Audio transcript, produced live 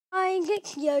gaming,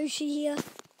 it's Yoshi here.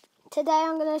 Today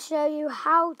I'm going to show you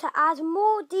how to add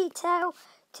more detail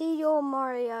to your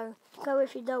Mario. So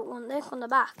if you don't want this on the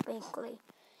back basically,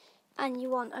 and you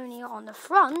want only on the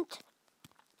front,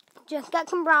 just get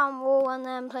some brown wool and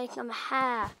then place some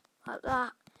hair like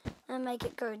that and make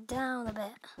it go down a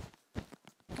bit.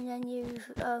 And then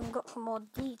you've got some more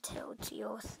detail to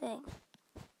your thing.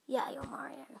 Yeah, your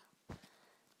Mario.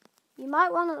 You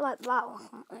might want it like that or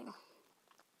something.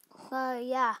 So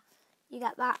yeah, you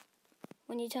get that.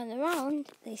 When you turn around,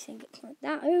 they think it's like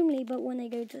that only, but when they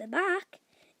go to the back,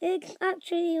 it's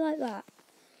actually like that.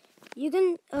 You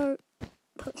can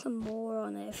put some more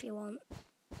on it if you want,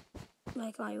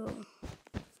 like I will.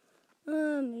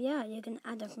 Yeah, you can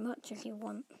add as much as you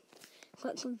want.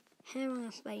 Put some hair on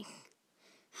his face.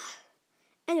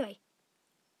 Anyway,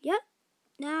 yeah,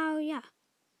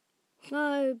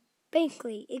 So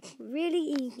basically, it's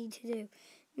really easy to do.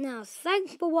 Now,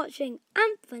 thanks for watching,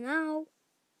 and for now,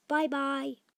 bye-bye.